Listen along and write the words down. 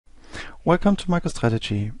Welcome to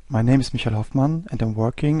MicroStrategy. My name is Michael Hoffmann and I'm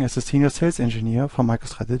working as a Senior Sales Engineer for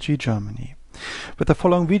MicroStrategy Germany. With the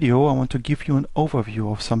following video, I want to give you an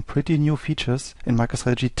overview of some pretty new features in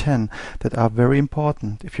MicroStrategy 10 that are very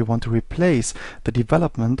important if you want to replace the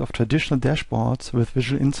development of traditional dashboards with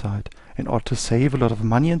Visual Insight in order to save a lot of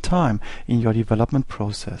money and time in your development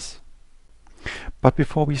process. But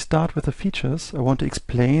before we start with the features, I want to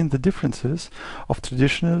explain the differences of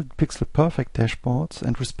traditional pixel-perfect dashboards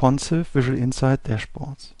and responsive Visual Insight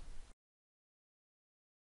dashboards.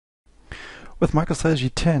 With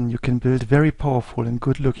MicroStrategy 10, you can build very powerful and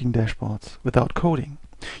good-looking dashboards without coding.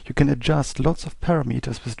 You can adjust lots of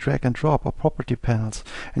parameters with drag and drop or property panels,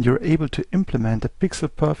 and you're able to implement a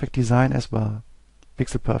pixel-perfect design as well.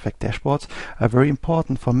 Pixel-perfect dashboards are very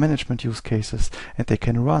important for management use cases, and they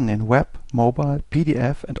can run in web, mobile,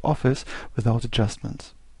 PDF and Office without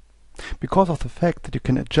adjustments. Because of the fact that you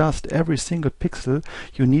can adjust every single pixel,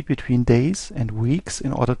 you need between days and weeks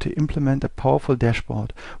in order to implement a powerful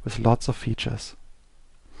dashboard with lots of features.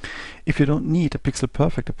 If you don't need a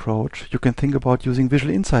pixel-perfect approach, you can think about using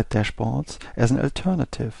Visual Insight dashboards as an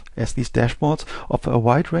alternative, as these dashboards offer a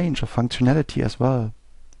wide range of functionality as well.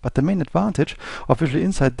 But the main advantage of Visual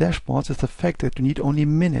Insight dashboards is the fact that you need only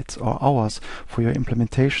minutes or hours for your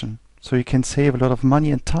implementation, so you can save a lot of money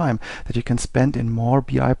and time that you can spend in more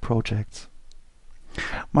BI projects.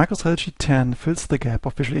 MicroStrategy 10 fills the gap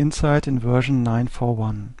of Visual Insight in version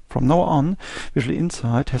 9.4.1. From now on, Visual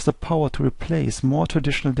Insight has the power to replace more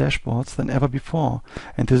traditional dashboards than ever before,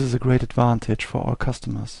 and this is a great advantage for our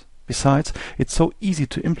customers. Besides, it's so easy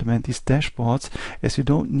to implement these dashboards as you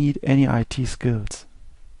don't need any IT skills.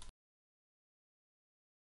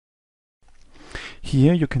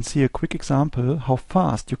 Here you can see a quick example how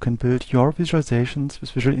fast you can build your visualizations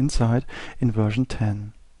with Visual Insight in version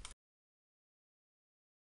 10.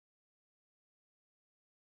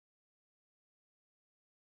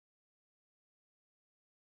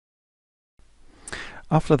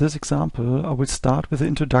 After this example, I will start with the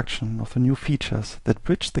introduction of the new features that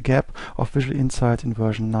bridge the gap of Visual Insight in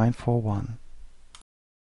version 9.4.1.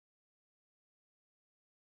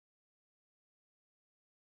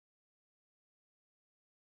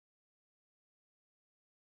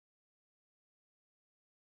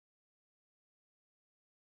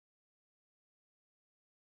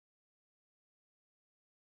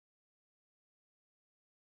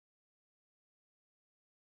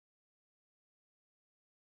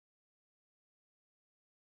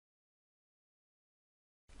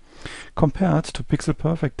 Compared to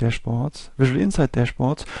pixel-perfect dashboards, Visual Insight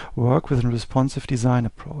dashboards work with a responsive design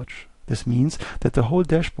approach. This means that the whole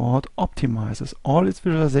dashboard optimizes all its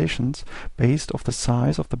visualizations based off the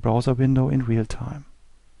size of the browser window in real time.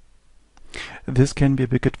 This can be a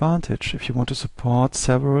big advantage if you want to support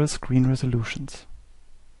several screen resolutions.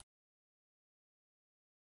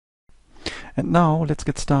 And now let's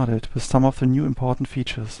get started with some of the new important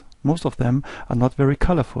features. Most of them are not very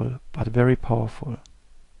colorful, but very powerful.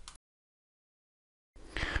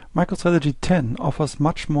 MicroStrategy 10 offers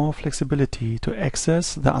much more flexibility to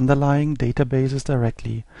access the underlying databases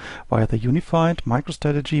directly via the unified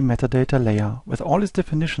MicroStrategy metadata layer with all its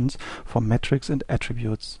definitions for metrics and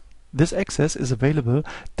attributes. This access is available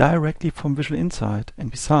directly from Visual Insight,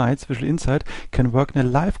 and besides, Visual Insight can work in a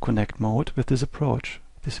live connect mode with this approach.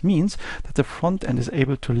 This means that the front end is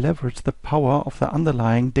able to leverage the power of the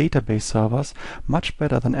underlying database servers much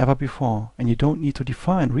better than ever before, and you don't need to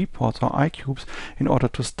define reports or iCubes in order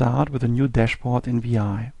to start with a new dashboard in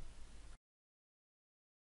VI.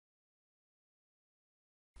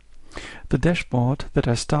 The dashboard that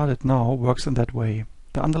I started now works in that way.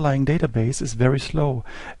 The underlying database is very slow,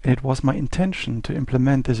 and it was my intention to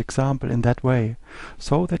implement this example in that way,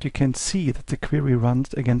 so that you can see that the query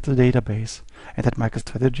runs against the database, and that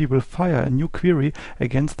MicroStrategy will fire a new query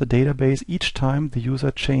against the database each time the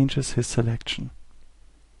user changes his selection.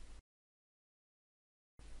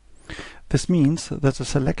 This means that the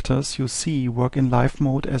selectors you see work in live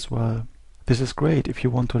mode as well. This is great if you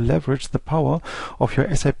want to leverage the power of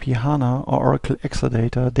your SAP HANA or Oracle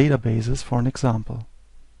Exadata databases for an example.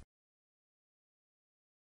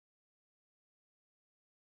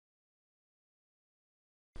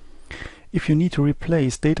 If you need to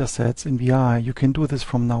replace datasets in VI, you can do this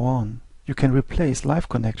from now on. You can replace live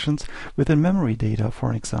connections with in-memory data,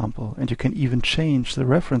 for example, and you can even change the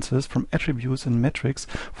references from attributes and metrics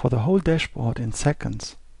for the whole dashboard in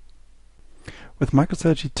seconds. With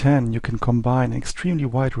MicroStrategy 10, you can combine an extremely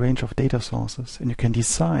wide range of data sources, and you can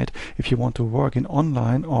decide if you want to work in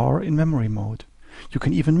online or in memory mode. You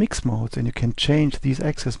can even mix modes, and you can change these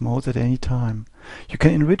access modes at any time. You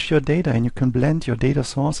can enrich your data and you can blend your data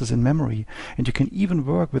sources in memory, and you can even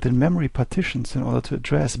work within memory partitions in order to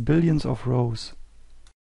address billions of rows.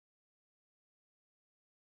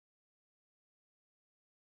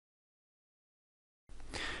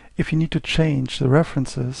 If you need to change the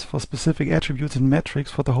references for specific attributes and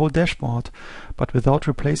metrics for the whole dashboard, but without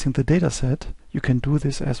replacing the dataset, you can do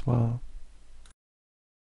this as well.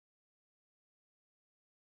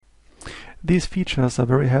 These features are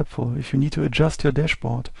very helpful if you need to adjust your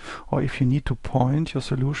dashboard or if you need to point your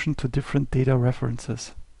solution to different data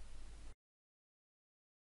references.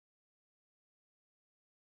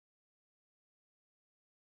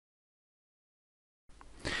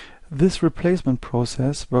 This replacement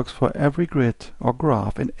process works for every grid or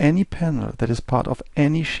graph in any panel that is part of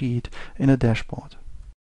any sheet in a dashboard.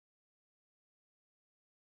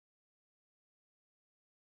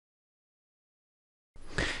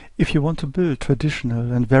 If you want to build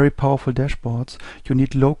traditional and very powerful dashboards, you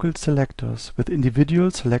need local selectors with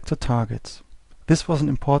individual selector targets. This was an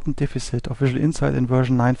important deficit of Visual Insight in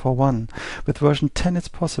version 9.4.1. With version 10 it's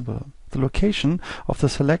possible. The location of the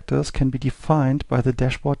selectors can be defined by the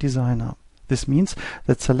dashboard designer. This means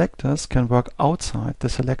that selectors can work outside the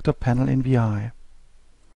selector panel in VI.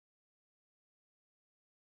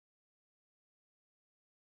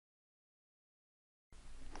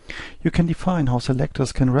 You can define how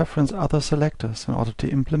selectors can reference other selectors in order to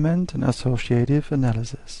implement an associative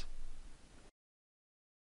analysis.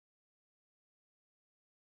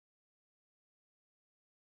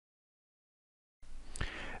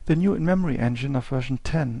 The new in-memory engine of version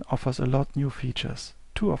 10 offers a lot new features.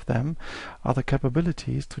 Two of them are the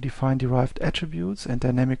capabilities to define derived attributes and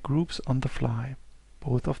dynamic groups on the fly.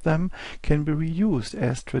 Both of them can be reused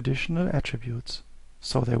as traditional attributes.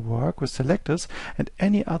 So they work with selectors and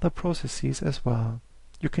any other processes as well.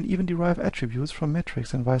 You can even derive attributes from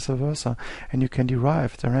metrics and vice versa, and you can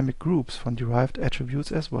derive dynamic groups from derived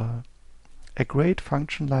attributes as well. A great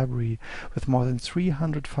function library with more than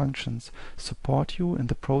 300 functions support you in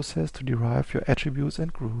the process to derive your attributes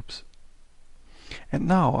and groups. And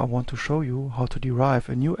now I want to show you how to derive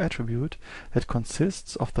a new attribute that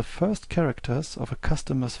consists of the first characters of a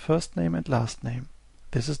customer's first name and last name.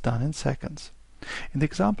 This is done in seconds. In the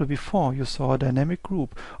example before, you saw a dynamic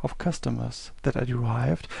group of customers that are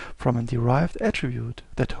derived from a derived attribute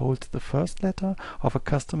that holds the first letter of a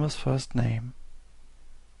customer's first name.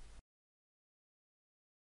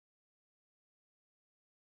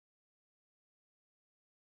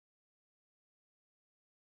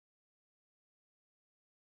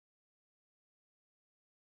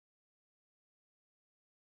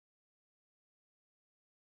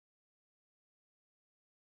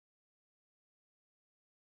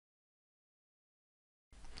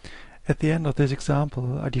 At the end of this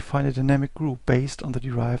example, I define a dynamic group based on the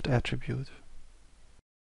derived attribute.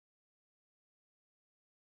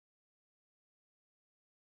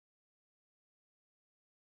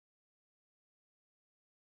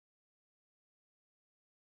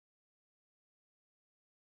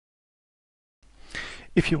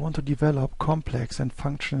 If you want to develop complex and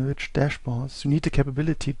function-rich dashboards, you need the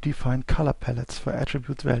capability to define color palettes for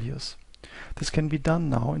attribute values. This can be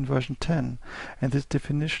done now in version 10, and this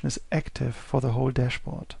definition is active for the whole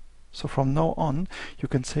dashboard. So from now on, you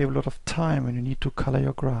can save a lot of time when you need to color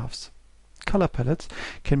your graphs. Color palettes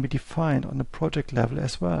can be defined on a project level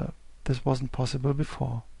as well. This wasn't possible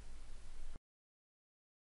before.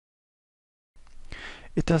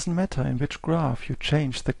 It doesn't matter in which graph you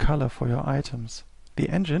change the color for your items. The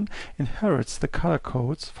engine inherits the color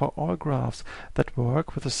codes for all graphs that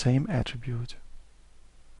work with the same attribute.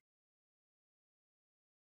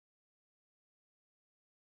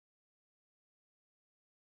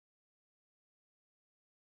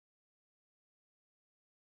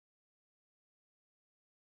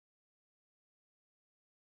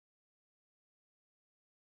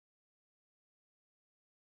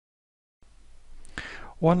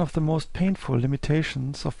 One of the most painful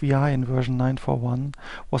limitations of VI in version 9.4.1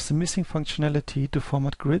 was the missing functionality to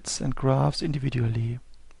format grids and graphs individually.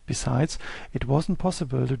 Besides, it wasn't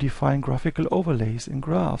possible to define graphical overlays in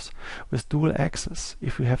graphs with dual axes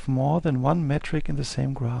if we have more than one metric in the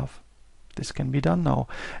same graph. This can be done now,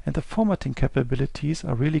 and the formatting capabilities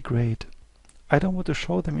are really great. I don't want to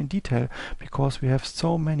show them in detail because we have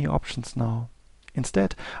so many options now.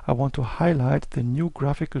 Instead, I want to highlight the new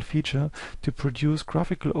graphical feature to produce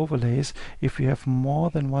graphical overlays if we have more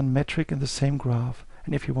than one metric in the same graph,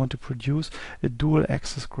 and if you want to produce a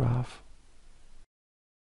dual-axis graph.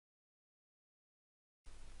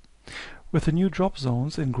 With the new drop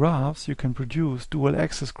zones in graphs, you can produce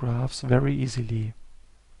dual-axis graphs very easily.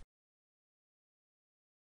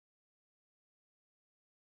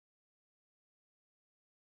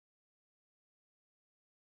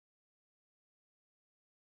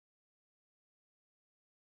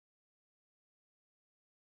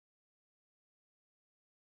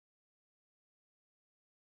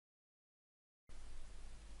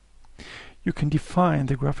 You can define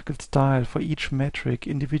the graphical style for each metric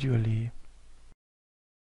individually.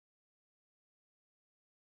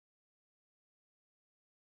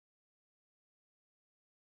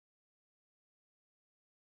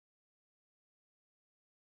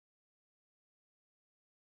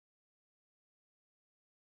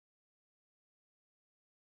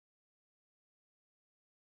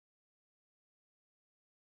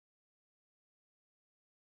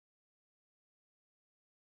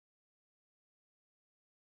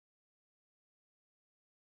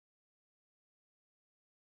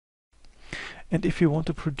 And if you want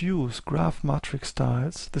to produce graph matrix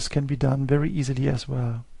styles, this can be done very easily as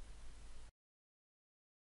well.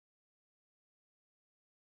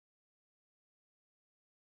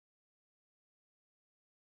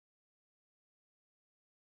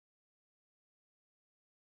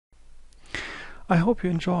 I hope you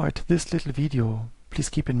enjoyed this little video. Please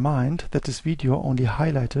keep in mind that this video only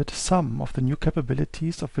highlighted some of the new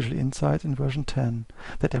capabilities of Visual Insight in version 10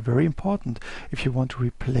 that are very important if you want to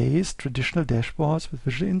replace traditional dashboards with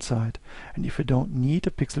Visual Insight and if you don't need a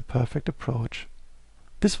pixel-perfect approach.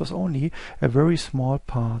 This was only a very small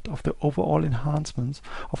part of the overall enhancements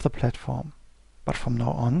of the platform. But from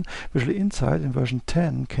now on, Visual Insight in version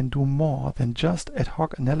 10 can do more than just ad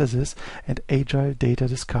hoc analysis and agile data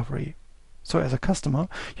discovery. So as a customer,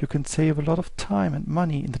 you can save a lot of time and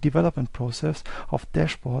money in the development process of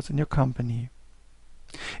dashboards in your company.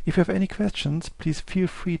 If you have any questions, please feel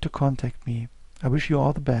free to contact me. I wish you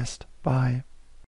all the best. Bye.